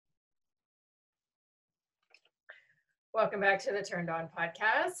Welcome back to the Turned On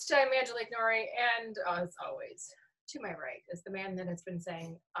podcast. I'm Angelique Nori, and as always, to my right is the man that has been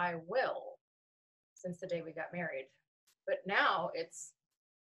saying, I will, since the day we got married. But now it's,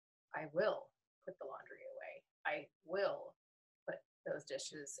 I will put the laundry away. I will put those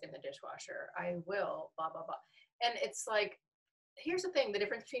dishes in the dishwasher. I will, blah, blah, blah. And it's like, here's the thing, the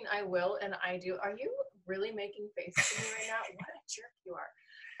difference between I will and I do. Are you really making faces at me right now? What a jerk you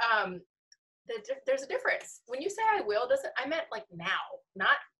are. There's a difference. When you say I will, doesn't I meant like now,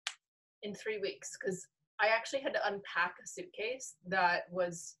 not in 3 weeks, because I actually had to unpack a suitcase that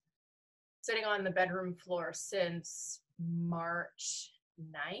was sitting on the bedroom floor since March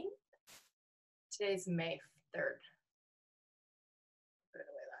 9th. Today's May 3rd. Put it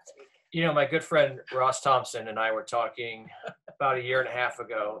away last week. You know, my good friend Ross Thompson and I were talking about a year and a half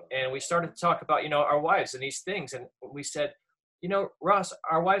ago, and we started to talk about, our wives and these things. And we said, Ross,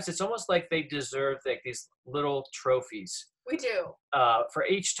 our wives, it's almost like they deserve like these little trophies. We do. For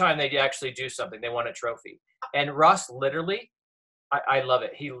each time they actually do something, they want a trophy. And Ross literally, I love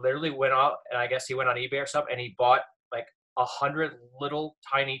it. He literally went out, and I guess he went on eBay or something, and he bought like 100 little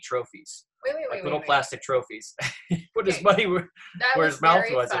tiny trophies. Wait, little plastic trophies. He put his Okay. money where his mouth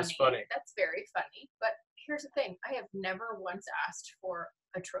very was. It was funny. That's very funny. But here's the thing. I have never once asked for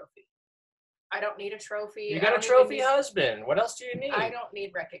a trophy. I don't need a trophy. You got a trophy husband. What else do you need? I don't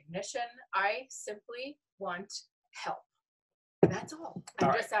need recognition. I simply want help. That's all.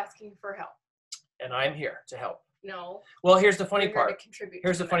 I'm just asking for help. And I'm here to help. No. Well, here's the funny You're here part. to contribute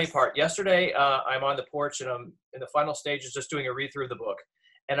Here's to the funny this. part. Yesterday, I'm on the porch and I'm in the final stages just doing a read through of the book.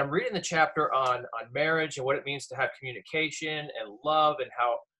 And I'm reading the chapter on marriage and what it means to have communication and love and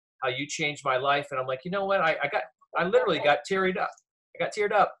how you changed my life. And I'm like, you know what? I literally got teared up. I got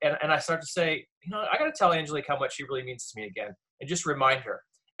teared up and I start to say, I got to tell Angelique how much she really means to me again and just remind her.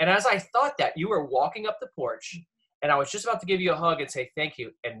 And as I thought that, you were walking up the porch and I was just about to give you a hug and say thank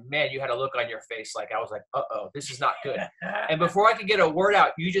you. And man, you had a look on your face like I was like, uh-oh, this is not good. And before I could get a word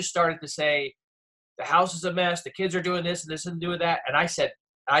out, you just started to say, the house is a mess, the kids are doing this and this and doing that. And I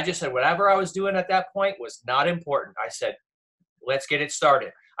just said, whatever I was doing at that point was not important. I said, let's get it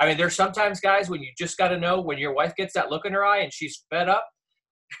started. I mean, there's sometimes, guys, when you just got to know when your wife gets that look in her eye and she's fed up,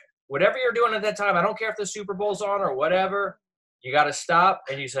 whatever you're doing at that time, I don't care if the Super Bowl's on or whatever, you got to stop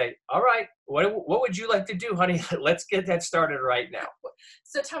and you say, all right, what would you like to do, honey? Let's get that started right now.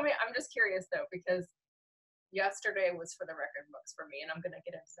 So tell me, I'm just curious though, because yesterday was for the record books for me, and I'm going to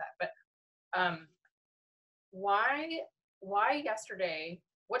get into that. But why yesterday?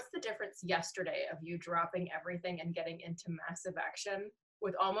 What's the difference yesterday of you dropping everything and getting into massive action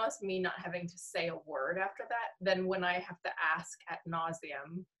with almost me not having to say a word after that than when I have to ask ad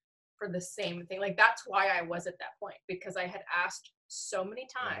nauseum for the same thing? Like, that's why I was at that point, because I had asked so many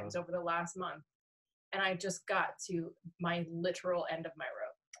times over the last month and I just got to my literal end of my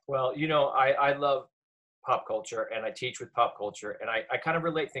rope. Well, I love pop culture and I teach with pop culture and I kind of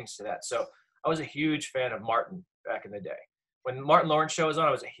relate things to that. So I was a huge fan of Martin back in the day. When Martin Lawrence show was on,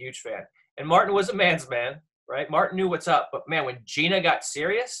 I was a huge fan. And Martin was a man's man, right? Martin knew what's up. But man, when Gina got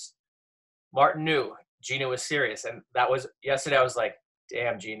serious, Martin knew Gina was serious. And that was yesterday. I was like,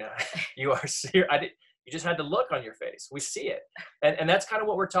 damn, Gina, you are serious. You just had the look on your face. We see it. And that's kind of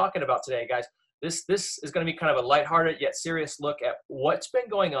what we're talking about today, guys. This is going to be kind of a lighthearted yet serious look at what's been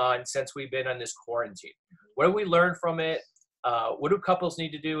going on since we've been on this quarantine. What have we learned from it? What do couples need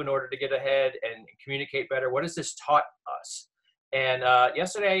to do in order to get ahead and communicate better? What has this taught us? And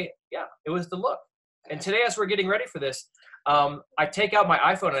yesterday, it was the look. And today, as we're getting ready for this, I take out my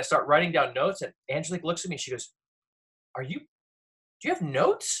iPhone and I start writing down notes. And Angelique looks at me. She goes, do you have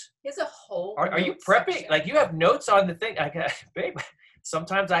notes? He has a whole Are you prepping? Section. Like, you have notes on the thing? Babe,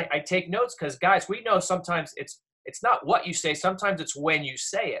 sometimes I take notes because, guys, we know sometimes it's not what you say. Sometimes it's when you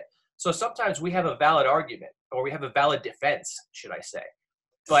say it. So sometimes we have a valid argument or we have a valid defense, should I say.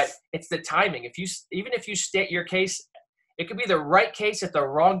 But it's the timing. Even if you state your case, it could be the right case at the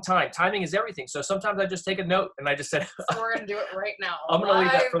wrong time. Timing is everything. So sometimes I just take a note and I just said, so we're going to do it right now. I'm going to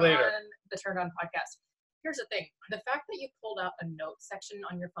leave that for later. On the Turned On podcast. Here's the thing. The fact that you pulled out a note section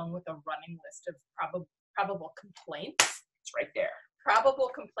on your phone with a running list of probable complaints. It's right there.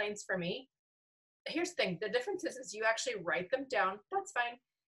 Probable complaints for me. Here's the thing. The difference is you actually write them down. That's fine.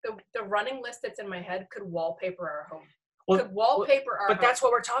 The running list that's in my head could wallpaper our home. But that's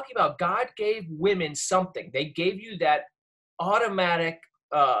what we're talking about. God gave women something. They gave you that automatic,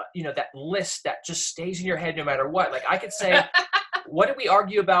 that list that just stays in your head no matter what. Like I could say, what did we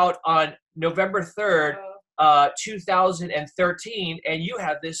argue about on November 3rd, 2013? And you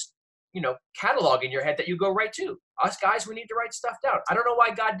have this, catalog in your head that you go right to. Us guys, we need to write stuff down. I don't know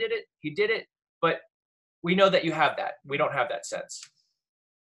why God did it. He did it. But we know that you have that. We don't have that sense.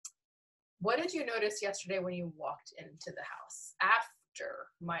 What did you notice yesterday when you walked into the house after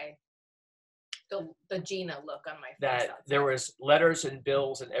the Gina look on my face? That outside? there was letters and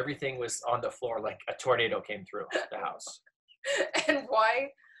bills and everything was on the floor like a tornado came through the house. And why,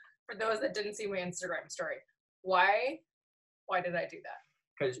 for those that didn't see my Instagram story, why did I do that?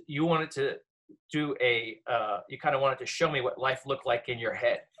 Because you wanted to do you kind of wanted to show me what life looked like in your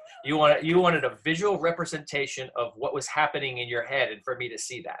head. You wanted a visual representation of what was happening in your head, and for me to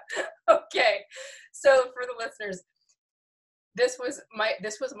see that. Okay, so for the listeners, this was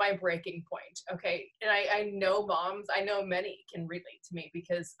my breaking point. Okay, and I know moms, I know many can relate to me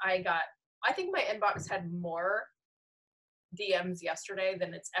because I think my inbox had more DMs yesterday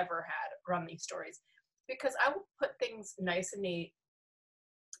than it's ever had around these stories, because I will put things nice and neat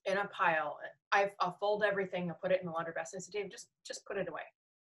in a pile. I'll fold everything and put it in the laundry basket. I said, Dave, just put it away.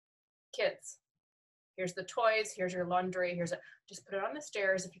 Kids, here's the toys, here's your laundry, just put it on the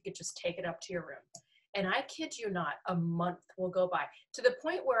stairs. If you could just take it up to your room. And I kid you not, a month will go by to the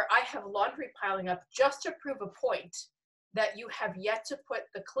point where I have laundry piling up just to prove a point that you have yet to put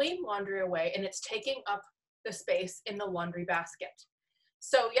the clean laundry away, and it's taking up the space in the laundry basket.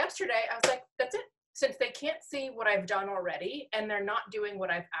 So yesterday I was like, that's it. Since they can't see what I've done already and they're not doing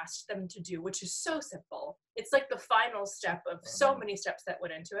what I've asked them to do, which is so simple. It's like the final step of so many steps that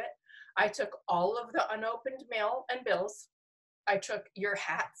went into it. I took all of the unopened mail and bills. I took your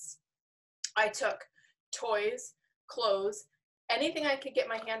hats. I took toys, clothes, anything I could get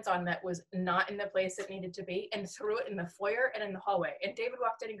my hands on that was not in the place it needed to be, and threw it in the foyer and in the hallway. And David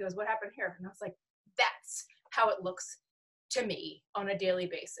walked in and goes, what happened here? And I was like, that's how it looks to me on a daily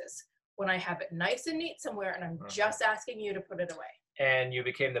basis, when I have it nice and neat somewhere and I'm just asking you to put it away. And you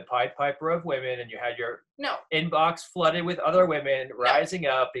became the Pied Piper of women, and you had your No. inbox flooded with other women rising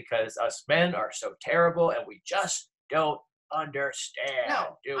up because us men are so terrible and we just don't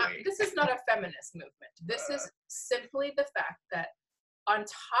understand, do we? This is not a feminist movement. This is simply the fact that, on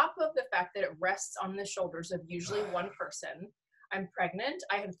top of the fact that it rests on the shoulders of usually one person, I'm pregnant.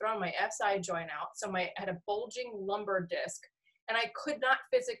 I had thrown my SI joint out, so I had a bulging lumbar disc, and I could not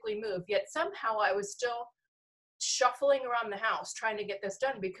physically move. Yet somehow I was still shuffling around the house trying to get this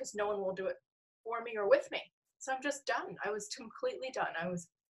done because no one will do it for me or with me. So I'm just done. I was completely done. I was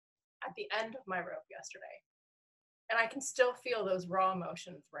at the end of my rope yesterday. And I can still feel those raw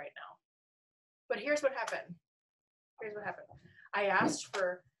emotions right now. But here's what happened. I asked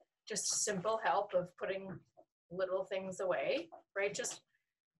for just simple help of putting little things away, right? Just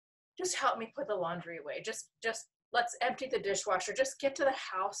help me put the laundry away. Just let's empty the dishwasher. Just get to the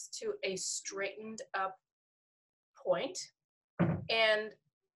house to a straightened up point. And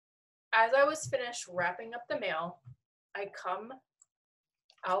as I was finished wrapping up the mail, I come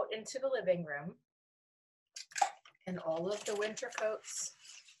out into the living room, and all of the winter coats,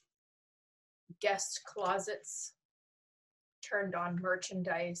 guest closets, turned on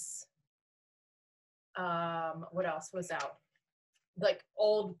merchandise. What else was out? Like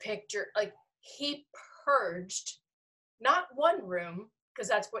old picture, like he purged not one room, because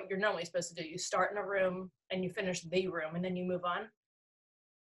that's what you're normally supposed to do. You start in a room and you finish the room and then you move on.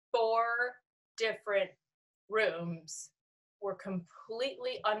 4 different rooms were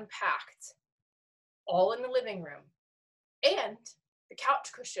completely unpacked, all in the living room. And the couch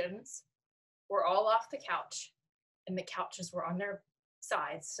cushions were all off the couch, and the couches were on their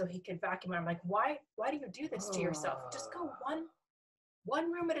sides so he could vacuum. I'm like, why do you do this to yourself? Just go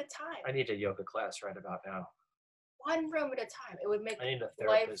one room at a time. I need a yoga class right about now. One room at a time. It would make I need a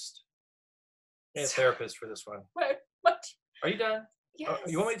therapist. I need a therapist for this one. What? Are you done? Yes.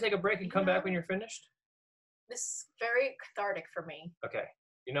 You want me to take a break and come back when you're finished? This is very cathartic for me. Okay.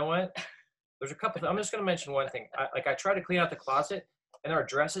 You know what? There's a couple. I'm just going to mention one thing. I try to clean out the closet, and there are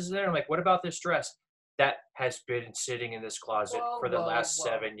dresses in there. I'm like, what about this dress that has been sitting in this closet for the last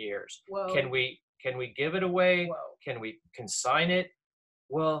 7 years? Whoa. Can we give it away? Whoa. Can we consign it?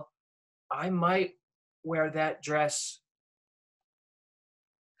 Well, I might wear that dress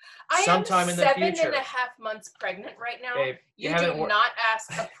sometime in the future. I am 7.5 months pregnant right now. Babe, you do not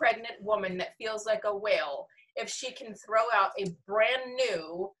ask a pregnant woman that feels like a whale if she can throw out a brand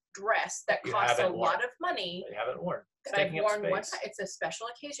new dress that costs a lot of money. You haven't worn. That I've worn one time. It's a special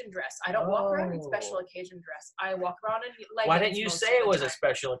occasion dress. I don't walk around in special occasion dress. I walk around in leggings. Why didn't you say it was a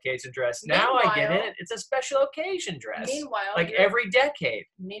special occasion dress? Now I get it. It's a special occasion dress. Meanwhile, like every decade.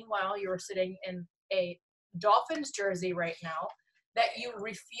 Meanwhile, you're sitting in a Dolphins jersey right now that you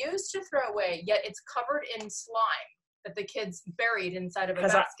refuse to throw away, yet it's covered in slime. that the kids buried inside of a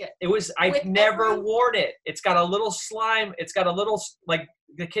 'Cause basket. I've With never every- worn it. It's got a little slime. It's got a little, like,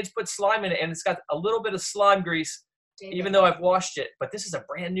 the kids put slime in it, and it's got a little bit of slime grease, David, even though I've washed it. But this is a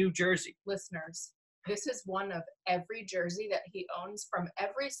brand new jersey. listeners, this is one of every jersey that he owns from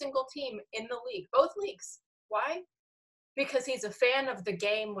every single team in the league, both leagues. Why? Because he's a fan of the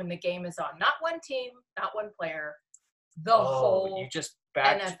game when the game is on. Not one team, not one player, the whole you just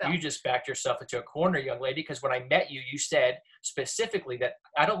NFL. backed yourself into a corner, young lady, because when I met you, you said specifically that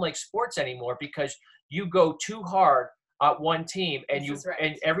I don't like sports anymore because you go too hard at one team and This is right.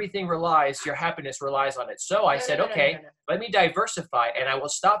 and everything your happiness relies on it. So I said, No, okay, no. let me diversify, and I will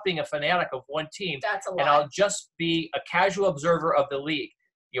stop being a fanatic of one team, That's a lie. and I'll just be a casual observer of the league.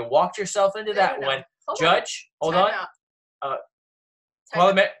 You walked yourself into that No. one. Hold Judge, hold Time on. out. Uh,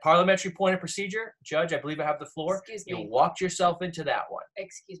 Time out. Parliamentary point of procedure. Judge, I believe I have the floor. Excuse You me. walked yourself into that one.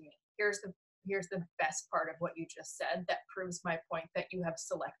 Excuse me. Here's the best part of what you just said that proves my point that you have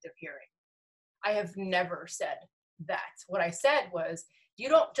selective hearing. I have never said that. What I said was you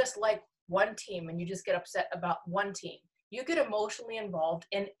don't just like one team and you just get upset about one team. You get emotionally involved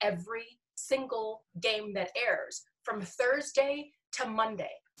in every single game that airs from Thursday to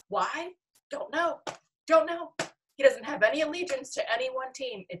Monday. Why? Don't know. He doesn't have any allegiance to any one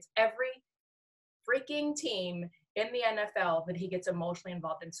team. It's every freaking team in the NFL that he gets emotionally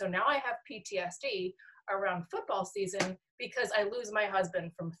involved in. So now I have PTSD around football season because I lose my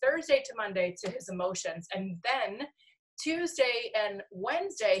husband from Thursday to Monday to his emotions. And then Tuesday and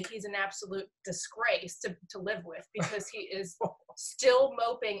Wednesday, he's an absolute disgrace to live with because he is still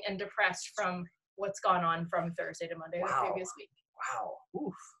moping and depressed from what's gone on from Thursday to Monday the previous week. Wow.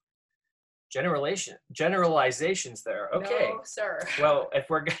 Oof. Generalizations there. Okay. No, sir. Well,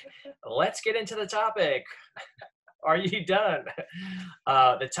 let's get into the topic. Are you done?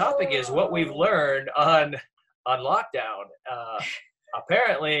 The topic is what we've learned on lockdown.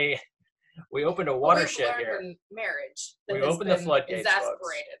 Apparently, we opened a watershed here. In marriage. We opened the floodgates.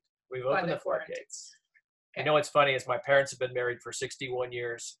 Exasperated. We've opened the floodgates. You know what's funny is my parents have been married for 61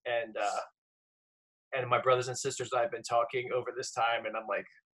 years, and my brothers and sisters and I have been talking over this time, and I'm like,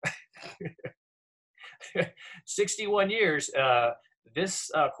 61 years. This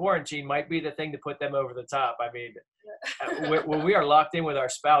quarantine might be the thing to put them over the top. I mean, when we are locked in with our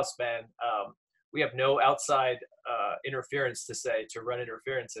spouse, man, we have no outside interference to run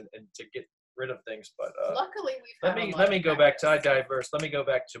interference and to get rid of things. But luckily, let me go back to Let me go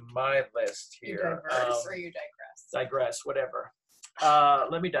back to my list here. You diverse or you digress? Digress, whatever.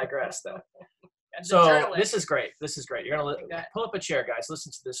 Let me digress though. As a So journalist, this is great. You're gonna Okay. pull up a chair, guys. Listen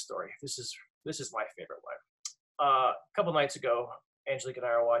to this story. This is my favorite one. A couple nights ago, Angelique and I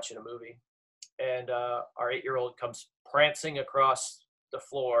are watching a movie, and our 8-year-old comes prancing across the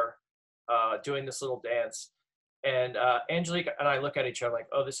floor, doing this little dance. And Angelique and I look at each other like,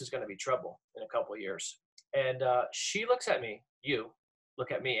 oh, this is going to be trouble in a couple of years. And she looks at me. You look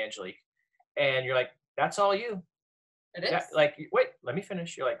at me, Angelique, and you're like, that's all you. it is. Like, wait, let me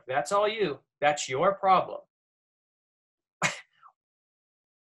finish. You're like, that's all you. That's your problem.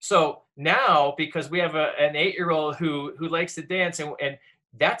 So now, because we have an 8-year-old who likes to dance, and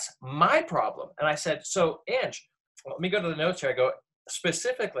that's my problem. And I said, so Ange, let me go to the notes here. I go,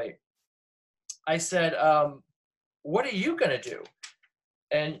 specifically, I said, what are you going to do?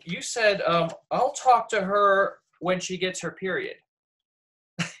 And you said, I'll talk to her when she gets her period.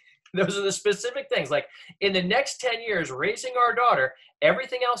 Those are the specific things. Like, in the next 10 years, raising our daughter,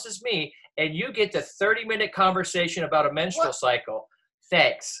 everything else is me, and you get the 30-minute conversation about a menstrual cycle.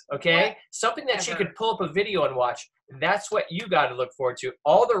 Thanks. Okay? Something that she could pull up a video and watch. That's what you got to look forward to.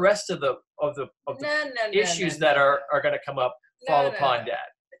 All the rest of the issues that are going to come up fall upon Dad.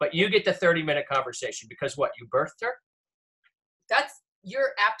 But you get the 30-minute conversation because what? You birthed her?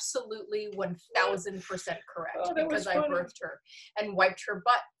 You're absolutely 1,000% correct, because I birthed her and wiped her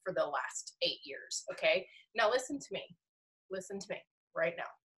butt for the last 8 years. Okay. Now listen to me right now.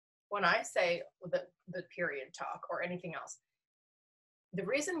 When I say the period talk or anything else, the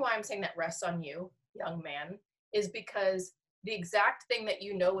reason why I'm saying that rests on you, young man, is because the exact thing that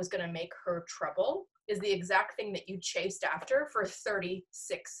you know is going to make her trouble is the exact thing that you chased after for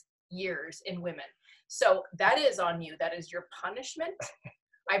 36 years in women. So that is on you. That is your punishment.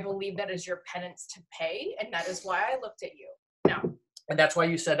 I believe that is your penance to pay. And that is why I looked at you. Now. And that's why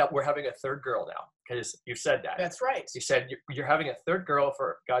you said that we're having a third girl now. Because you said that. That's right. You said you're having a third girl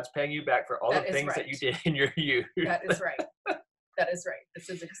for God's paying you back for all the things that you did in your youth. That is right. That is right. This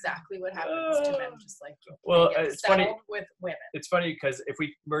is exactly what happens to men just like you. Well, it's funny with women. It's funny because if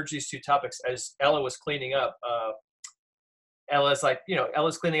we merge these two topics, as Ella was cleaning up, Ella's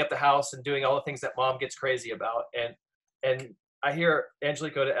cleaning up the house and doing all the things that mom gets crazy about. And And I hear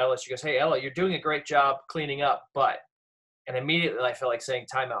Angelique go to Ella. She goes, "Hey, Ella, you're doing a great job cleaning up, but," and immediately I felt like saying,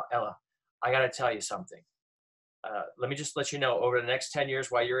 "Time out, Ella. I got to tell you something. Let me just let you know over the next 10 years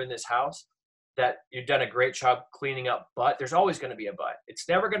while you're in this house that you've done a great job cleaning up, but there's always going to be a but. It's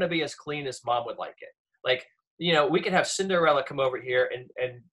never going to be as clean as mom would like it. Like, we could have Cinderella come over here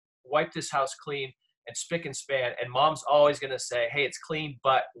and wipe this house clean and spick and span, and mom's always going to say, hey, it's clean,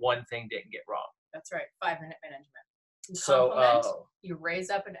 but one thing didn't get wrong." That's right. 5-minute management. You So, compliment, you raise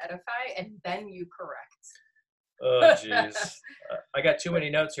up and edify, and then you correct. oh, geez. I got too many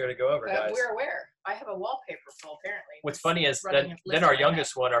notes here to go over, guys. We're aware. I have a wallpaper full, apparently. What's funny is then our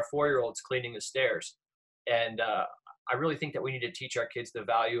youngest one, our 4-year-old's cleaning the stairs. And I really think that we need to teach our kids the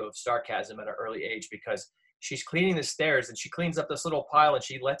value of sarcasm at an early age, because she's cleaning the stairs and she cleans up this little pile and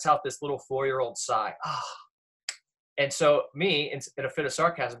she lets out this little 4-year-old sigh. Ah. And so me, in a fit of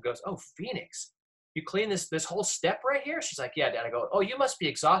sarcasm, goes, "Oh, Phoenix, you clean this whole step right here?" She's like, "Yeah, Dad." I go, "Oh, you must be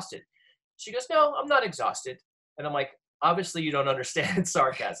exhausted." She goes, "No, I'm not exhausted." And I'm like, "Obviously you don't understand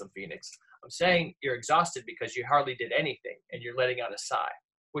sarcasm, Phoenix. I'm saying you're exhausted because you hardly did anything and you're letting out a sigh,"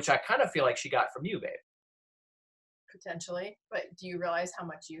 which I kind of feel like she got from you, babe. Potentially. But do you realize how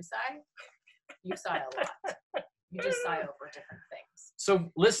much you sigh? You sigh a lot. You just sigh over different things.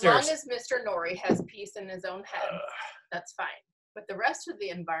 So listeners, as long as Mr. Nori has peace in his own head, that's fine. But the rest of the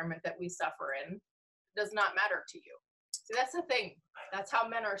environment that we suffer in does not matter to you. See, that's the thing. That's how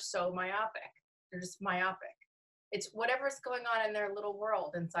men are so myopic. They're just myopic. It's whatever's going on in their little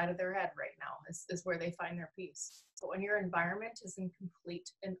world inside of their head right now is where they find their peace. But when your environment is in complete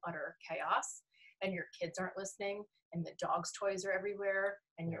and utter chaos, and your kids aren't listening, and the dog's toys are everywhere,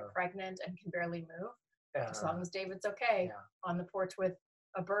 and you're pregnant and can barely move, as long as David's okay on the porch with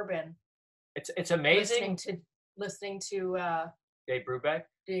a bourbon, it's amazing listening to Dave Brubeck,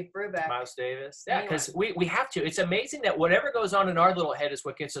 Miles Davis. Yeah, because we have to. It's amazing that whatever goes on in our little head is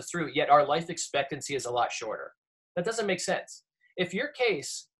what gets us through, yet our life expectancy is a lot shorter. That doesn't make sense. If your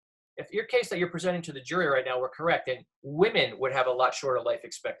case that you're presenting to the jury right now were correct, then women would have a lot shorter life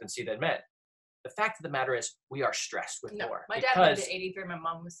expectancy than men. The fact of the matter is we are stressed with more. My dad lived at 83, my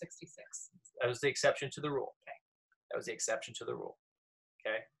mom was 66. That was the exception to the rule. Okay. That was the exception to the rule.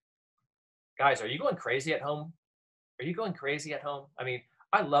 Okay. Guys, are you going crazy at home? Are you going crazy at home? I mean,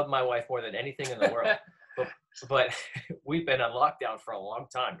 I love my wife more than anything in the world, but we've been on lockdown for a long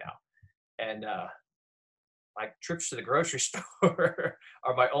time now. And my trips to the grocery store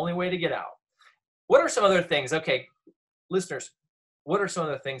are my only way to get out. What are some other things? Okay, listeners, what are some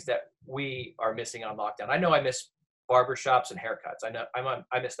of the things that we are missing on lockdown? I know I miss barbershops and haircuts.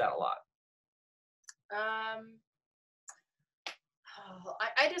 I miss that a lot.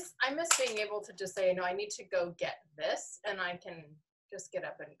 I miss being able to just say, I need to go get this, and I can just get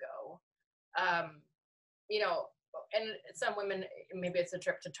up and go. And some women, maybe it's a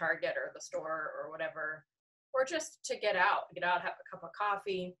trip to Target or the store or whatever, or just to get out, have a cup of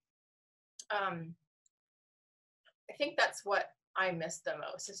coffee. I think that's what I miss the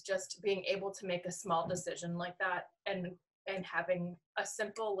most, is just being able to make a small decision like that and having a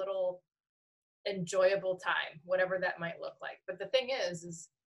simple little enjoyable time, whatever that might look like. But the thing is,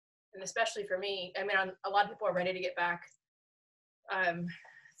 and especially for me, I mean, a lot of people are ready to get back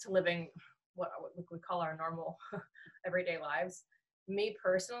to living what we call our normal everyday lives. Me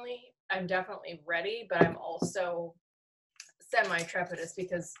personally, I'm definitely ready, but I'm also semi-trepidous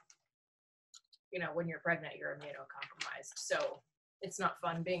because, when you're pregnant, you're immunocompromised. So it's not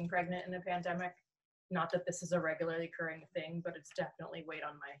fun being pregnant in a pandemic. Not that this is a regularly occurring thing, but it's definitely weighed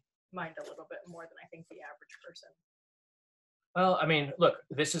on my mind a little bit more than I think the average person. Well, I mean, look,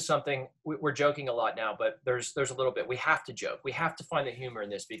 this is something we're joking a lot now, but there's a little bit. We have to joke. We have to find the humor in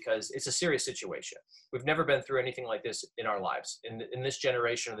this because it's a serious situation. We've never been through anything like this in our lives, in this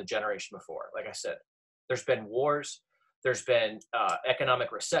generation or the generation before. Like I said, there's been wars. There's been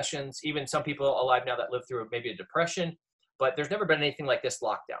economic recessions, even some people alive now that live through maybe a depression, but there's never been anything like this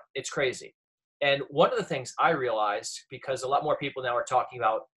lockdown. It's crazy. And one of the things I realized, because a lot more people now are talking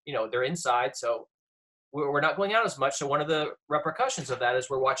about, they're inside, so we're not going out as much. So one of the repercussions of that is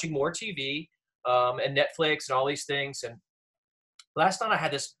we're watching more TV and Netflix and all these things. And last night I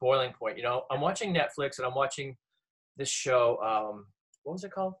had this boiling point. I'm watching Netflix and I'm watching this show. What was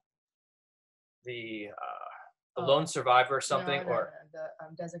it called? The Lone Survivor or something, or the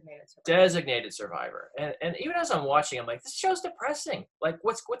Designated Survivor. Designated Survivor. And even as I'm watching, I'm like, this show's depressing. Like,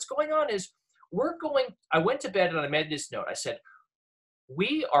 what's going on is I went to bed and I made this note. I said,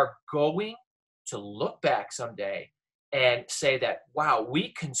 we are going to look back someday and say that, wow,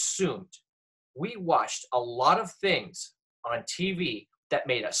 we watched a lot of things on TV that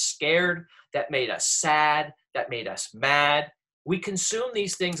made us scared, that made us sad, that made us mad. We consume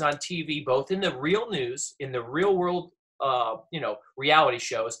these things on TV, both in the real news, in the real world, reality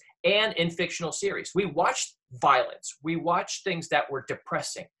shows, and in fictional series. We watch violence. We watch things that were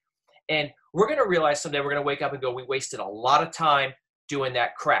depressing. And we're going to realize someday we're going to wake up and go, we wasted a lot of time doing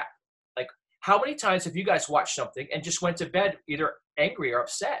that crap. Like, how many times have you guys watched something and just went to bed either angry or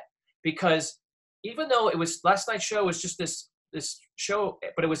upset? Because even though it was last night's show was just this show,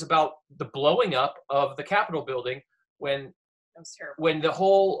 but it was about the blowing up of the Capitol building when the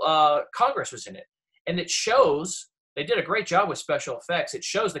whole Congress was in it. And it shows, they did a great job with special effects. It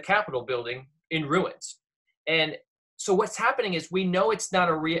shows the Capitol building in ruins. And so what's happening is we know it's not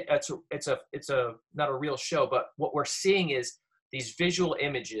not a real show, but what we're seeing is these visual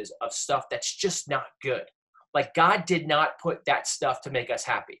images of stuff that's just not good. Like, God did not put that stuff to make us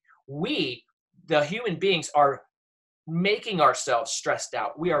happy. We, the human beings, are making ourselves stressed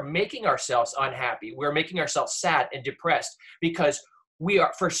out. We are making ourselves unhappy. We're making ourselves sad and depressed because we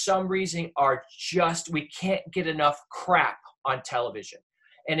are, for some reason, we can't get enough crap on television.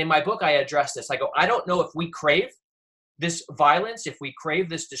 And in my book, I address this. I go, I don't know if we crave this violence, if we crave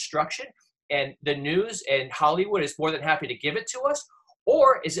this destruction, and the news and Hollywood is more than happy to give it to us,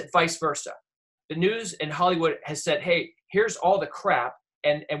 or is it vice versa? The news and Hollywood has said, hey, here's all the crap,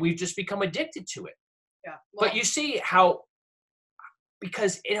 and we've just become addicted to it. Yeah. Well, but you see how,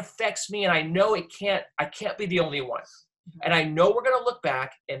 because it affects me, and I know I can't be the only one. Mm-hmm. And I know we're going to look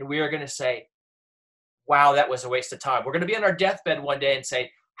back and we are going to say, wow, that was a waste of time. We're going to be on our deathbed one day and say,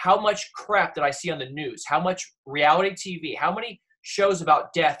 how much crap did I see on the news? How much reality TV? How many shows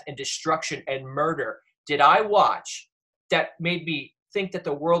about death and destruction and murder did I watch that made me think that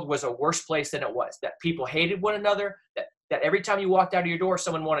the world was a worse place than it was? That people hated one another, that every time you walked out of your door,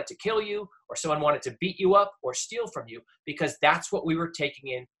 someone wanted to kill you, or someone wanted to beat you up or steal from you, because that's what we were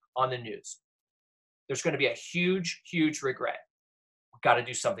taking in on the news. There's going to be a huge, huge regret. We've got to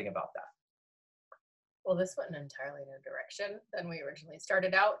do something about that. Well, this went in an entirely new direction than we originally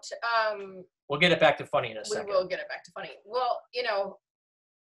started out. We'll get it back to funny in a second. We will get it back to funny. Well,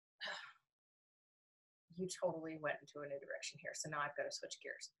 you totally went into a new direction here, so now I've got to switch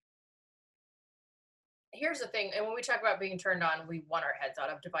gears. Here's the thing, and when we talk about being turned on, we want our heads out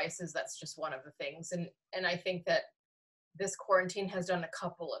of devices. That's just one of the things. And I think that this quarantine has done a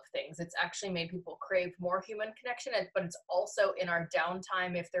couple of things. It's actually made people crave more human connection, but it's also, in our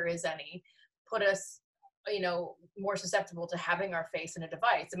downtime, if there is any, put us more susceptible to having our face in a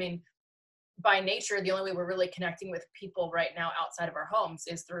device. I mean, by nature, the only way we're really connecting with people right now outside of our homes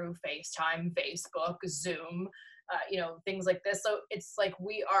is through FaceTime, Facebook, Zoom, things like this. So it's like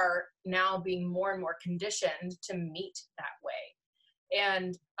we are now being more and more conditioned to meet that way.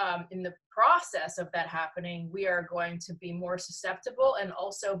 And in the process of that happening, we are going to be more susceptible and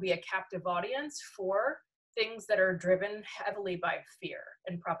also be a captive audience for things that are driven heavily by fear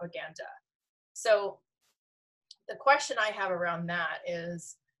and propaganda. So the question I have around that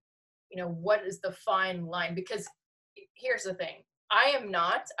is, what is the fine line? Because here's the thing. I'm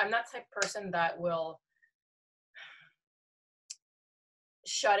not the type of person that will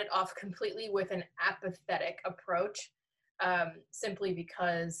shut it off completely with an apathetic approach, simply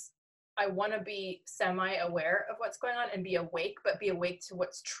because I want to be semi-aware of what's going on and be awake, but be awake to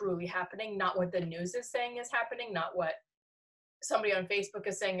what's truly happening, not what the news is saying is happening, not what somebody on Facebook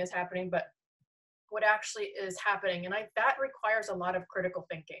is saying is happening, but what actually is happening. And that requires a lot of critical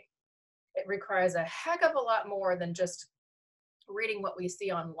thinking. It requires a heck of a lot more than just reading what we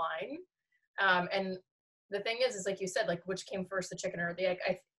see online. And the thing is like you said, like, which came first, the chicken or the egg?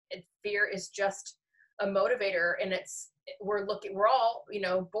 Fear is just a motivator, and we're all,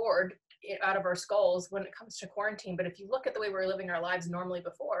 bored out of our skulls when it comes to quarantine. But if you look at the way we were living our lives normally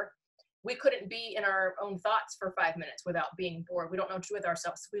before, we couldn't be in our own thoughts for 5 minutes without being bored. We don't know what to do with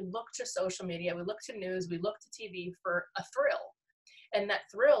ourselves. So we look to social media, we look to news, we look to TV for a thrill. And that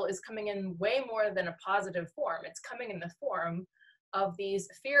thrill is coming in way more than a positive form. It's coming in the form of these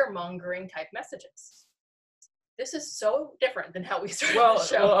fear-mongering type messages. This is so different than how we started the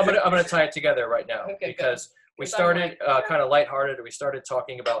show. Well, I'm gonna tie it together right now, okay, because we started kind of lighthearted, and we started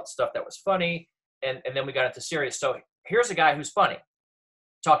talking about stuff that was funny, and then we got into serious. So here's a guy who's funny,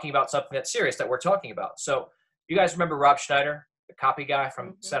 talking about something that's serious that we're talking about. So you guys remember Rob Schneider, the copy guy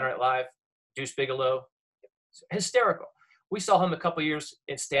from Saturday Night Live, Deuce Bigalow? Hysterical. We saw him a couple years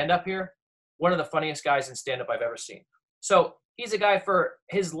in stand-up here. One of the funniest guys in stand-up I've ever seen. So he's a guy, for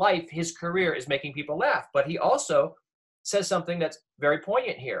his life, his career is making people laugh. But he also says something that's very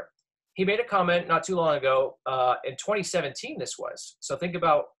poignant here. He made a comment not too long ago, in 2017 this was. So think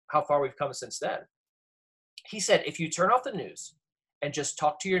about how far we've come since then. He said, if you turn off the news and just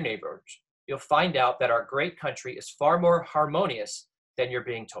talk to your neighbors you'll find out that our great country is far more harmonious than you're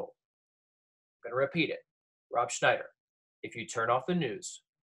being told. I'm going to repeat it. Rob Schneider. If you turn off the news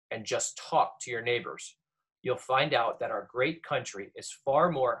and just talk to your neighbors, you'll find out that our great country is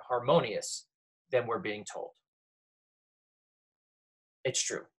far more harmonious than we're being told. It's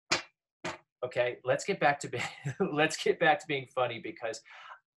true. Okay, let's get back to being funny, because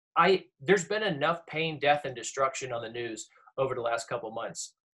there's been enough pain, death, and destruction on the news over the last couple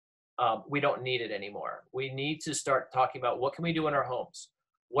months. We don't need it anymore. We need to start talking about what can we do in our homes.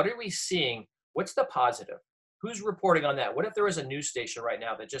 What are we seeing? What's the positive? Who's reporting on that? What if there was a news station right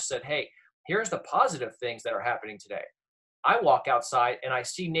now that just said, hey, here's the positive things that are happening today? I walk outside and I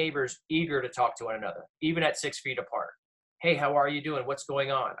see neighbors eager to talk to one another, even at 6 feet apart. Hey, how are you doing? What's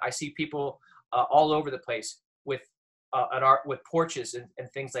going on? I see people all over the place with with porches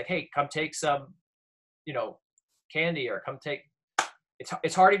and things like, hey, come take some, candy, or come take.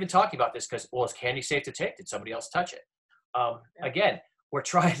 It's hard even talking about this because, well, is candy safe to take? Did somebody else touch it? Again, we're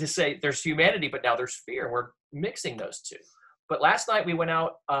trying to say there's humanity, but now there's fear. We're mixing those two. But last night we went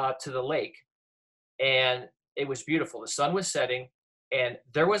out to the lake, and it was beautiful. The sun was setting, and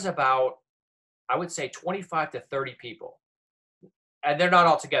there was about, I would say, 25 to 30 people. And they're not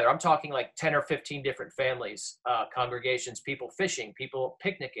all together. I'm talking like 10 or 15 different families, congregations, people fishing, people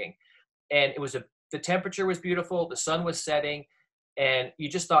picnicking. And the temperature was beautiful. The sun was setting. And you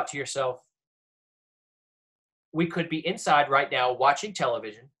just thought to yourself, we could be inside right now watching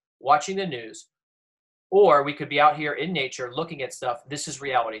television, watching the news, or we could be out here in nature looking at stuff. This is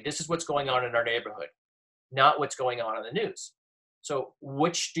reality. This is what's going on in our neighborhood, not what's going on the news. So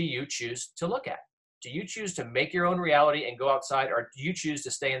which do you choose to look at? Do you choose to make your own reality and go outside, or do you choose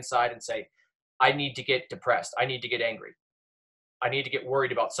to stay inside and say, I need to get depressed. I need to get angry. I need to get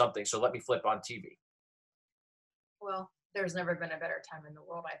worried about something. So let me flip on TV. Well, there's never been a better time in the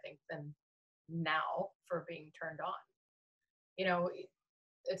world, I think, than now for being turned on.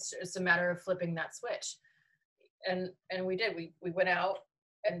 It's a matter of flipping that switch. And we did. We went out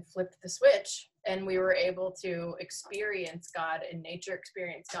and flipped the switch, and we were able to experience God in nature,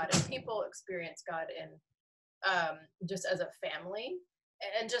 experience God in people, experience God in just as a family,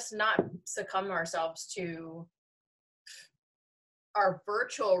 and just not succumb ourselves to our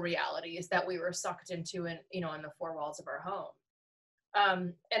virtual realities that we were sucked into in the four walls of our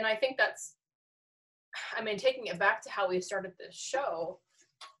home. And I think taking it back to how we started this show,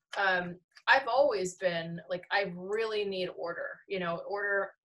 I've always been like, I really need order,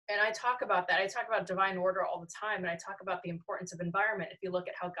 and I talk about that. I talk about divine order all the time, and I talk about the importance of environment. If you look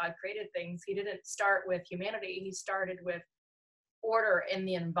at how God created things, he didn't start with humanity. He started with order in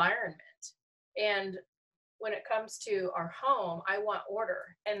the environment. And when it comes to our home, I want order.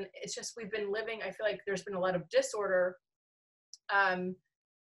 And it's just, we've been living, I feel like there's been a lot of disorder,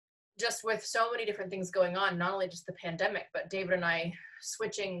 just with so many different things going on, not only just the pandemic, but David and I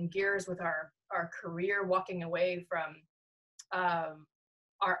switching gears with our career, walking away from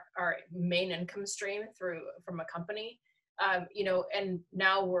our main income stream from a company, and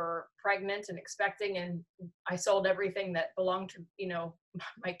now we're pregnant and expecting, and I sold everything that belonged to,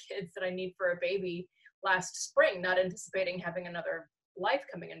 my kids that I need for a baby last spring, not anticipating having another life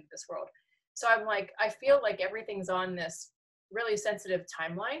coming into this world. So I'm like, I feel like everything's on this really sensitive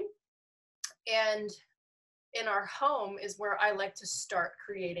timeline. And in our home is where I like to start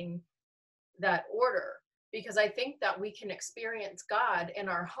creating that order, because I think that we can experience God in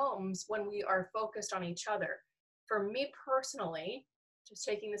our homes when we are focused on each other. For me personally, just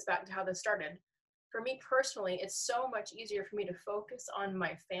taking this back to how this started, for me personally, it's so much easier for me to focus on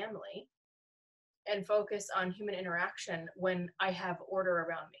my family and focus on human interaction when I have order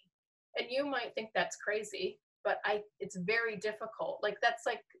around me. And you might think that's crazy, but it's very difficult. Like, that's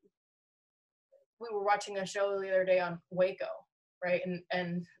like, we were watching a show the other day on Waco, right?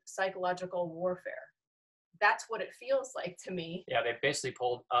 And psychological warfare. That's what it feels like to me. Yeah, they basically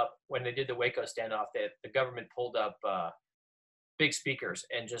pulled up, when they did the Waco standoff, the government pulled up big speakers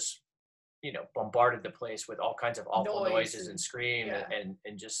and just, bombarded the place with all kinds of awful noises and scream, yeah. and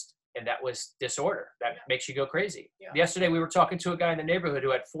that was disorder. That makes you go crazy. Yeah. Yesterday, we were talking to a guy in the neighborhood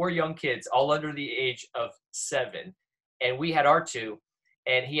who had 4 young kids, all under the age of 7. And we had our 2,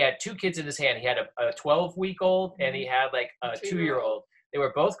 and he had 2 kids in his hand. He had a 12-week-old, and he had like a 2-year-old. They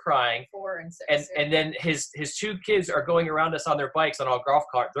were both crying. 4 and 6. And then his 2 kids are going around us on their bikes on our golf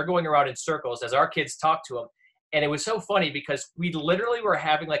cart. They're going around in circles as our kids talk to them. And it was so funny because we literally were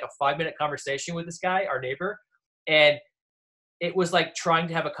having like a 5-minute conversation with this guy, our neighbor. And it was like trying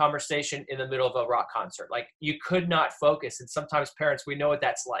to have a conversation in the middle of a rock concert. Like, you could not focus. And sometimes parents, we know what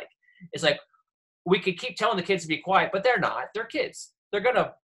that's like. It's like, we could keep telling the kids to be quiet, but they're not. They're kids. They're going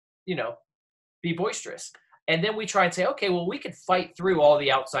to, be boisterous. And then we try and say, okay, well, we can fight through all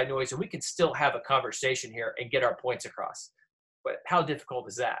the outside noise and we can still have a conversation here and get our points across. But how difficult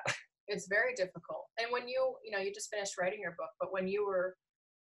is that? It's very difficult. And when you just finished writing your book, but when you were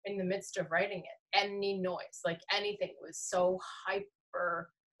in the midst of writing it, any noise, like anything was so hyper,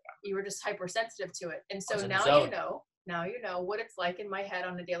 you were just hypersensitive to it. And so now you know what it's like in my head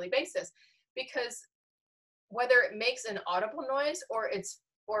on a daily basis, because whether it makes an audible noise or it's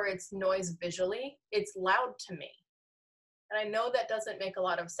noise visually, it's loud to me. And I know that doesn't make a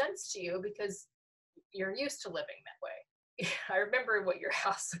lot of sense to you because you're used to living that way. I remember what your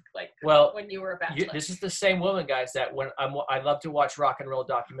house looked like when you were a bachelor. This is the same woman, guys, that when I love to watch rock and roll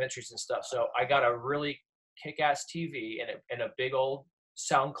documentaries and stuff. So I got a really kick-ass TV and a big old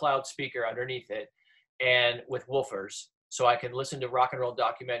SoundCloud speaker underneath it, and with woofers, so I could listen to rock and roll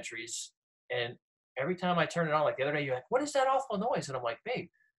documentaries. And every time I turn it on, like the other day, you're like, "What is that awful noise?" And I'm like, "Babe,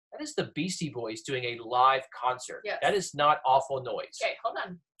 that is the Beastie Boys doing a live concert. Yes. That is not awful noise. Okay, hold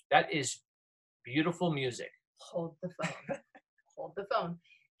on. That is beautiful music." Hold the phone. Hold the phone.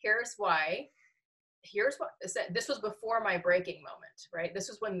 Here's what this was before my breaking moment, right? This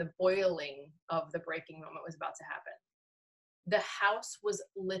was when the boiling of the breaking moment was about to happen. The house was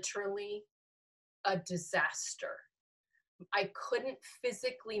literally a disaster. I couldn't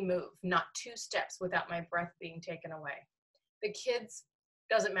physically move, not 2 steps without my breath being taken away. The kids,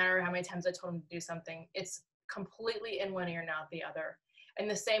 doesn't matter how many times I told them to do something, it's completely in one ear, not the other. And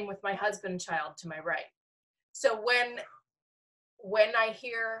the same with my husband child to my right. So when I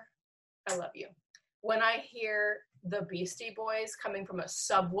hear, I love you, when I hear the Beastie Boys coming from a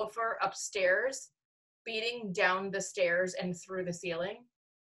subwoofer upstairs, beating down the stairs and through the ceiling,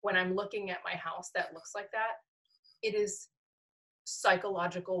 when I'm looking at my house that looks like that, it is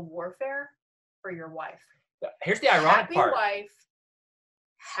psychological warfare for your wife. Here's the ironic part. Happy wife,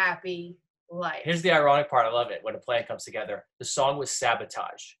 happy life. Here's the ironic part. I love it when a plan comes together. The song was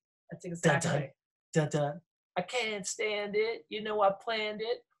Sabotage. That's exactly. Dun, dun, dun, dun. I can't stand it. You know I planned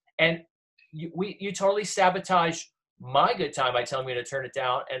it. And you totally sabotage my good time by telling me to turn it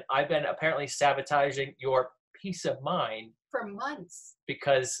down. And I've been apparently sabotaging your peace of mind for months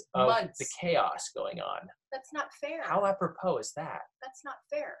because of the chaos going on. That's not fair. How apropos is that? That's not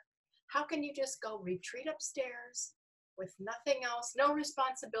fair. How can you just go retreat upstairs with nothing else, no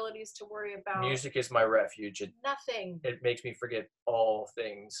responsibilities to worry about? Music is my refuge. Nothing. It makes me forget all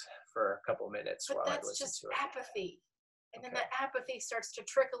things for a couple minutes but while I that's listen just to it. apathy. And then that apathy starts to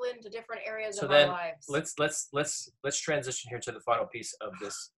trickle into different areas So of then our lives. Let's transition here to the final piece of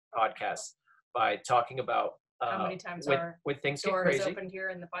this podcast by talking about how many times when things get door crazy. is opened here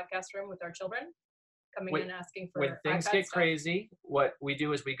in the podcast room with our children coming in asking for when things iPad get stuff. crazy, what we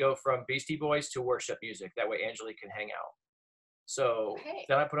do is we go from Beastie Boys to worship music. That way Angela can hang out. So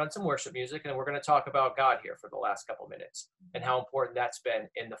then I put on some worship music, and we're going to talk about God here for the last couple minutes and how important that's been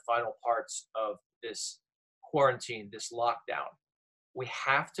in the final parts of this quarantine, this lockdown. We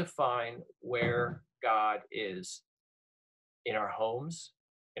have to find where God is in our homes,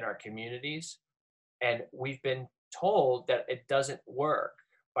 in our communities, and we've been told that it doesn't work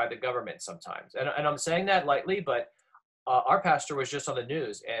by the government sometimes. And I'm saying that lightly, but our pastor was just on the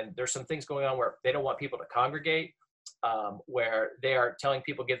news, and there's some things going on where they don't want people to congregate, where they are telling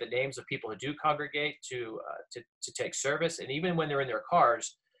people, give the names of people who do congregate to take service. And even when they're in their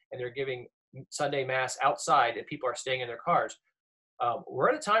cars and they're giving Sunday Mass outside and people are staying in their cars, we're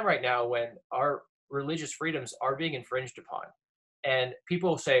at a time right now when our religious freedoms are being infringed upon. And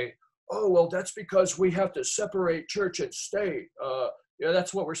people say, oh, well, that's because we have to separate church and state.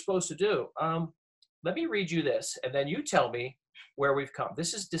 That's what we're supposed to do. Let me read you this, and then you tell me where we've come.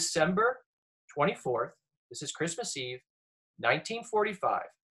 This is December 24th. This is Christmas Eve, 1945.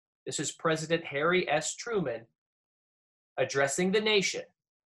 This is President Harry S. Truman addressing the nation.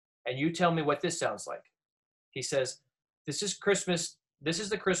 And you tell me what this sounds like. He says, this is Christmas. This is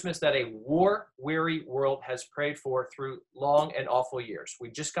the Christmas that a war-weary world has prayed for through long and awful years. We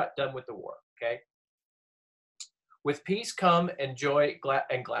just got done with the war, okay? With peace come and joy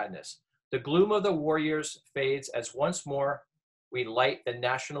and gladness. The gloom of the war years fades as once more we light the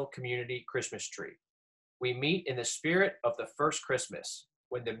national community Christmas tree. We meet in the spirit of the first Christmas,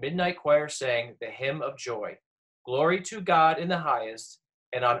 when the midnight choir sang the hymn of joy. Glory to God in the highest,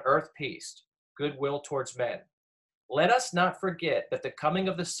 and on earth peace, goodwill towards men. Let us not forget that the coming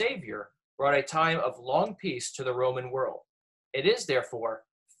of the Savior brought a time of long peace to the Roman world. It is, therefore,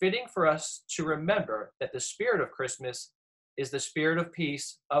 fitting for us to remember that the spirit of Christmas is the spirit of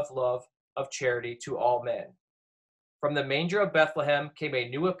peace, of love, of charity to all men. From the manger of Bethlehem came a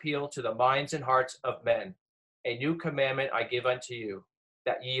new appeal to the minds and hearts of men. A new commandment I give unto you,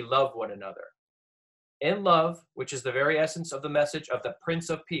 that ye love one another. In love, which is the very essence of the message of the Prince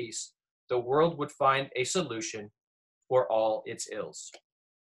of Peace, the world would find a solution for all its ills.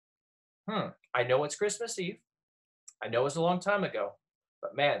 I know it's Christmas Eve. I know it's a long time ago,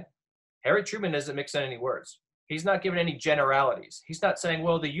 but man, Harry Truman isn't mixing any words. He's not giving any generalities. He's not saying,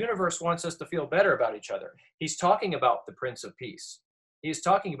 well, the universe wants us to feel better about each other. He's talking about the Prince of Peace. He's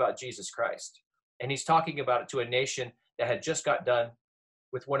talking about Jesus Christ. And he's talking about it to a nation that had just got done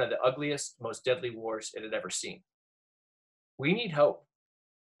with one of the ugliest, most deadly wars it had ever seen. We need hope.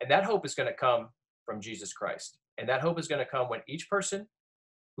 And that hope is going to come from Jesus Christ. And that hope is going to come when each person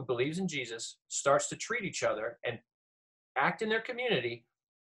who believes in Jesus starts to treat each other and act in their community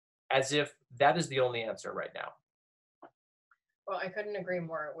as if that is the only answer right now. Well, I couldn't agree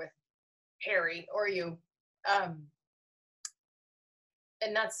more with Harry or you. And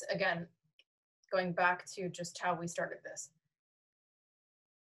that's, again, going back to just how we started this.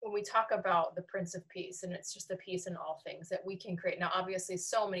 When we talk about the Prince of Peace, and it's just the peace in all things that we can create. Now, obviously,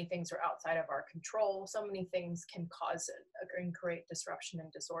 so many things are outside of our control. So many things can cause and create disruption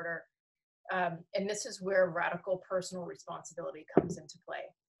and disorder. And this is where radical personal responsibility comes into play.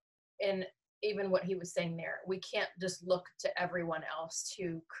 And even what he was saying there, we can't just look to everyone else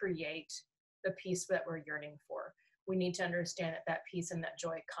to create the peace that we're yearning for. We need to understand that that peace and that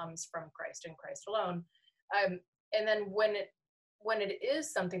joy comes from Christ and Christ alone. And then when it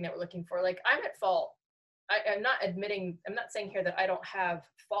is something that we're looking for, like I'm at fault. I'm not saying here that I don't have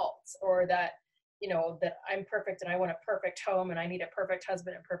faults or that, that I'm perfect and I want a perfect home and I need a perfect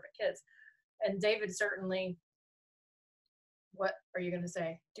husband and perfect kids. And David certainly, what are you going to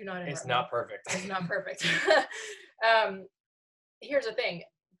say? Do not interrupt. It's not perfect. It's not perfect. Here's the thing.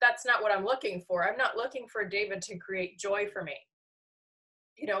 That's not what I'm looking for. I'm not looking for David to create joy for me.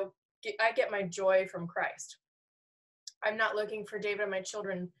 I get my joy from Christ. I'm not looking for David and my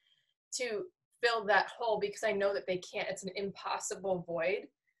children to fill that hole because I know that they can't. It's an impossible void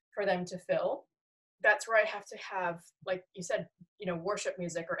for them to fill. That's where I have to have, like you said, worship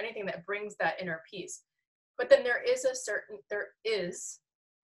music or anything that brings that inner peace. But then there is,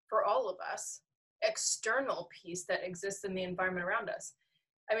 for all of us, external peace that exists in the environment around us.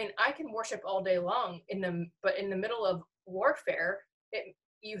 I mean, I can worship all day long but in the middle of warfare,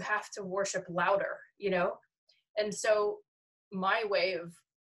 you have to worship louder, And so my way of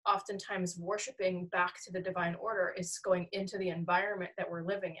oftentimes worshiping back to the divine order is going into the environment that we're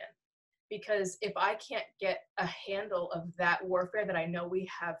living in. Because if I can't get a handle of that warfare that I know we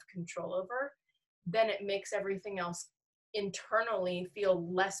have control over, then it makes everything else internally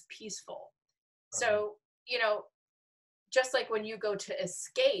feel less peaceful. So, just like when you go to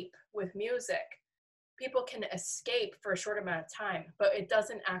escape with music, people can escape for a short amount of time, but it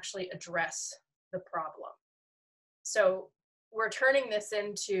doesn't actually address the problem. So we're turning this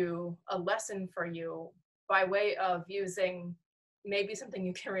into a lesson for you by way of using maybe something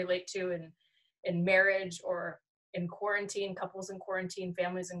you can relate to in marriage or in quarantine, couples in quarantine,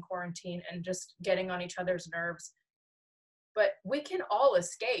 families in quarantine, and just getting on each other's nerves. But we can all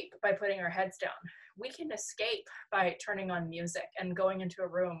escape by putting our heads down. We can escape by turning on music and going into a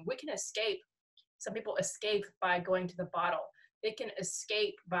room. We can escape. Some people escape by going to the bottle. They can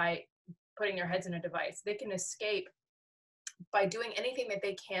escape by putting their heads in a device. They can escape by doing anything that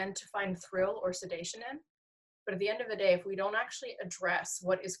they can to find thrill or sedation in. But at the end of the day, if we don't actually address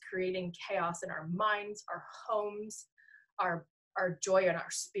what is creating chaos in our minds, our homes, our joy in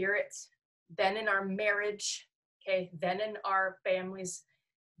our spirits, then in our marriage, then in our families,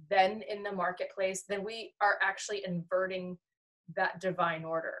 then in the marketplace, then we are actually inverting that divine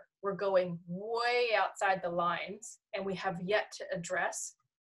order. We're going way outside the lines, and we have yet to address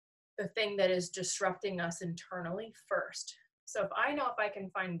the thing that is disrupting us internally first. So if I know if I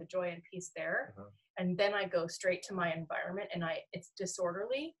can find the joy and peace there, and then I go straight to my environment and it's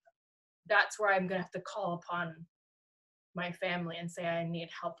disorderly, that's where I'm going to have to call upon my family and say, I need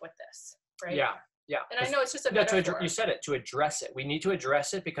help with this, right? Yeah. And I know it's just a metaphor. You said it, to address it. We need to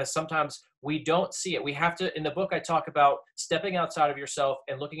address it because sometimes we don't see it. We have to, in the book, I talk about stepping outside of yourself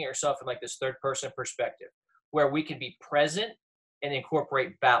and looking at yourself in like this third person perspective, where we can be present and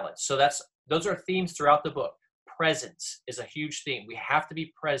incorporate balance. So those are themes throughout the book. Presence is a huge theme. We have to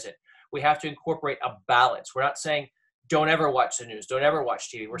be present. We have to incorporate a balance. We're not saying don't ever watch the news, don't ever watch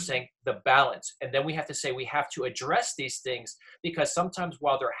TV. We're saying the balance. And then we have to say we have to address these things because sometimes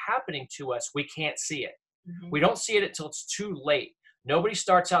while they're happening to us, we can't see it. We don't see it until it's too late. Nobody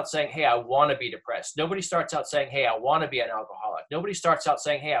starts out saying, hey, I want to be depressed. Nobody starts out saying, hey, I want to be an alcoholic. Nobody starts out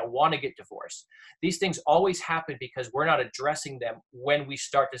saying, hey, I want to get divorced. These things always happen because we're not addressing them when we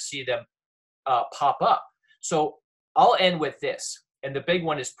start to see them pop up. So I'll end with this. And the big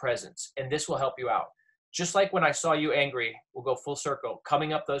one is presence. And this will help you out. just like when I saw you angry, we'll go full circle,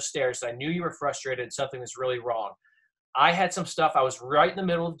 coming up those stairs, I knew you were frustrated and something was really wrong. I had some stuff I was right in the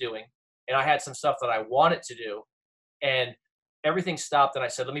middle of doing, and I had some stuff that I wanted to do, and everything stopped. And I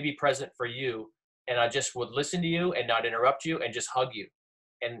said, let me be present for you. And I just would listen to you and not interrupt you and just hug you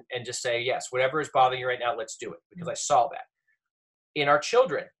and just say, yes, whatever is bothering you right now, let's do it. Because I saw that in our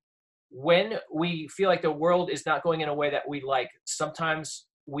children. When we feel like the world is not going in a way that we like, sometimes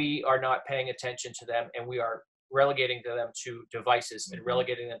we are not paying attention to them, and we are relegating them to devices and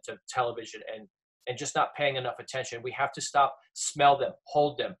relegating them to television and just not paying enough attention. We have to stop, smell them,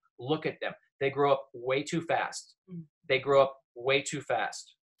 hold them, look at them. They grow up way too fast. They grow up way too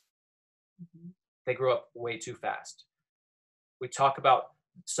fast. They grow up way too fast. We talk about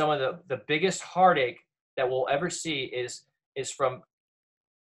some of the biggest heartache that we'll ever see is from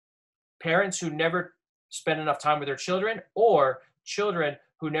parents who never spend enough time with their children, or children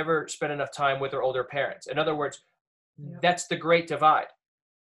who never spend enough time with their older parents. In other words, that's the great divide.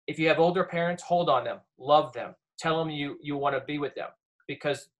 If you have older parents, hold on them, love them, tell them you want to be with them.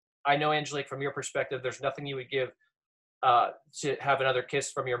 Because I know, Angelique, from your perspective, there's nothing you would give to have another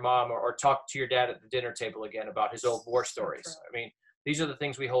kiss from your mom, or talk to your dad at the dinner table again about his old war stories. I mean, these are the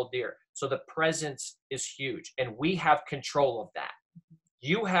things we hold dear. So the presence is huge, and we have control of that.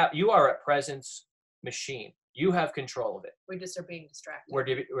 You are a presence machine. You have control of it. We just are being distracted.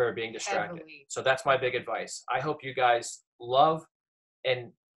 We're being distracted. Heavily. So that's my big advice. I hope you guys love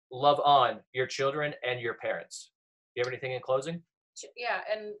on your children and your parents. Do you have anything in closing? Yeah,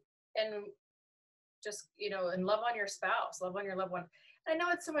 and just, and love on your spouse, love on your loved one. I know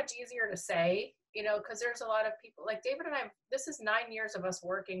it's so much easier to say, because there's a lot of people like David and I. This is 9 years of us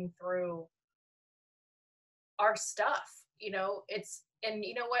working through our stuff. And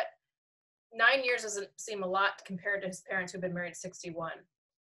you know what? 9 years doesn't seem a lot compared to his parents who've been married 61.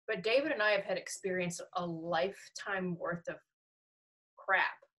 But David and I have had experienced a lifetime worth of crap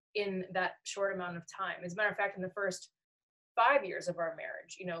in that short amount of time. As a matter of fact, in the first 5 years of our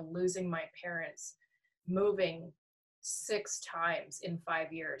marriage, losing my parents, moving 6 times in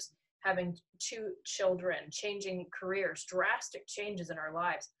 5 years, having 2 children, changing careers, drastic changes in our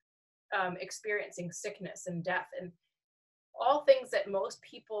lives, experiencing sickness and death, and all things that most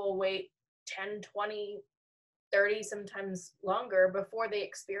people wait 10, 20, 30, sometimes longer before they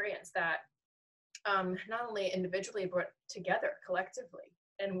experience that, not only individually, but together, collectively.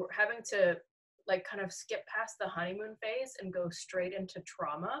 And we're having to kind of skip past the honeymoon phase and go straight into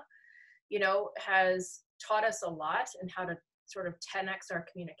trauma, has taught us a lot and how to sort of 10x our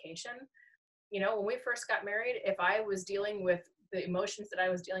communication. When we first got married, if I was dealing with the emotions that I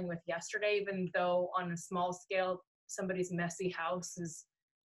was dealing with yesterday, even though on a small scale, somebody's messy house is,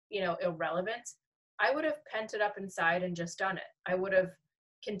 irrelevant, I would have pent it up inside and just done it. I would have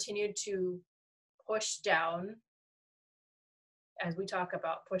continued to push down, as we talk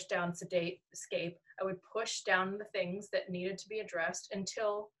about, push down, sedate, escape. I would push down the things that needed to be addressed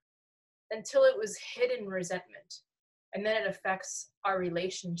until it was hidden resentment. And then it affects our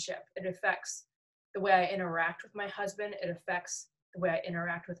relationship. It affects the way I interact with my husband. It affects the way I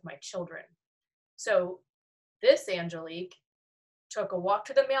interact with my children. So this Angelique took a walk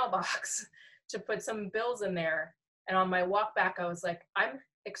to the mailbox to put some bills in there. And on my walk back, I was like, I'm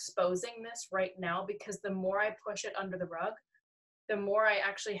exposing this right now, because the more I push it under the rug, the more I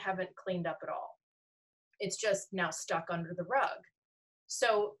actually haven't cleaned up at all. It's just now stuck under the rug.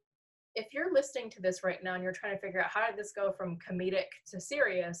 So if you're listening to this right now and you're trying to figure out how did this go from comedic to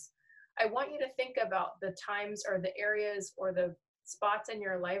serious, I want you to think about the times or the areas or the spots in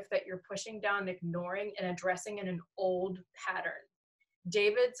your life that you're pushing down, ignoring, and addressing in an old pattern.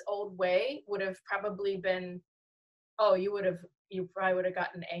 David's old way would have probably been, you probably would have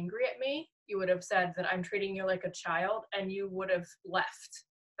gotten angry at me. You would have said that I'm treating you like a child, and you would have left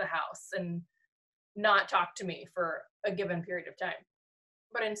the house and not talked to me for a given period of time.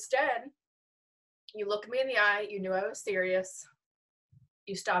 But instead, you looked me in the eye, you knew I was serious,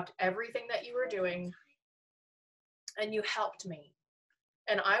 you stopped everything that you were doing, and you helped me.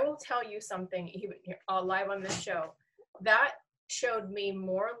 And I will tell you something, even here, live on this show, that showed me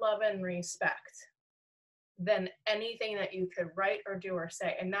more love and respect than anything that you could write or do or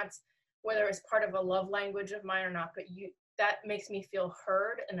say. And that's whether it's part of a love language of mine or not, but that makes me feel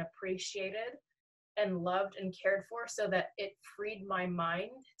heard and appreciated and loved and cared for, so that it freed my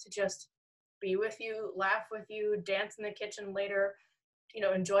mind to just be with you, laugh with you, dance in the kitchen later,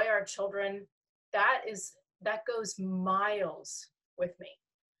 enjoy our children. That goes miles with me.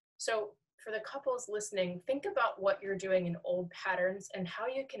 So for the couples listening, think about what you're doing in old patterns and how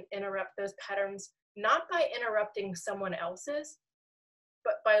you can interrupt those patterns, not by interrupting someone else's,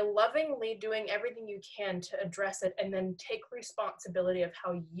 but but by lovingly doing everything you can to address it and then take responsibility of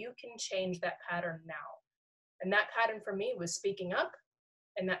how you can change that pattern now. And that pattern for me was speaking up,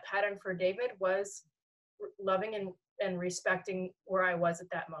 and that pattern for David was loving and respecting where I was at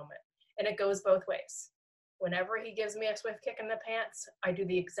that moment. And it goes both ways. Whenever he gives me a swift kick in the pants, I do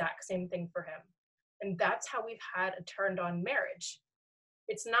the exact same thing for him. And that's how we've had a turned on marriage.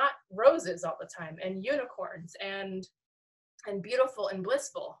 It's not roses all the time and unicorns and beautiful and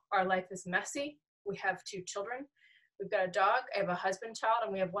blissful. Our life is messy. We have 2 children. We've got a dog. I have a husband, child,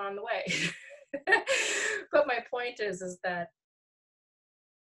 and we have one on the way. But my point is that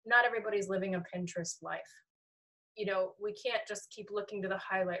not everybody's living a Pinterest life. You know, we can't just keep looking to the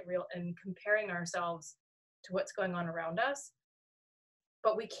highlight reel and comparing ourselves to what's going on around us,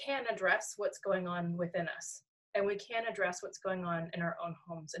 but we can address what's going on within us, and we can address what's going on in our own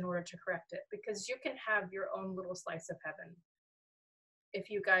homes in order to correct it, because you can have your own little slice of heaven if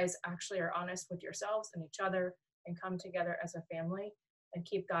you guys actually are honest with yourselves and each other and come together as a family and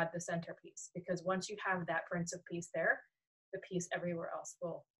keep God the centerpiece. Because once you have that Prince of Peace there, the peace everywhere else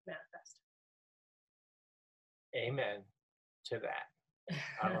will manifest. Amen to that.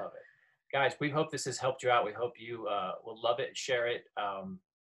 I love it. Guys, we hope this has helped you out. We hope you will love it, share it,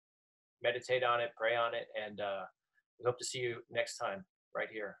 meditate on it, pray on it, and we hope to see you next time right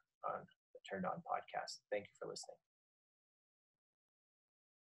here on the Turned On Podcast. Thank you for listening.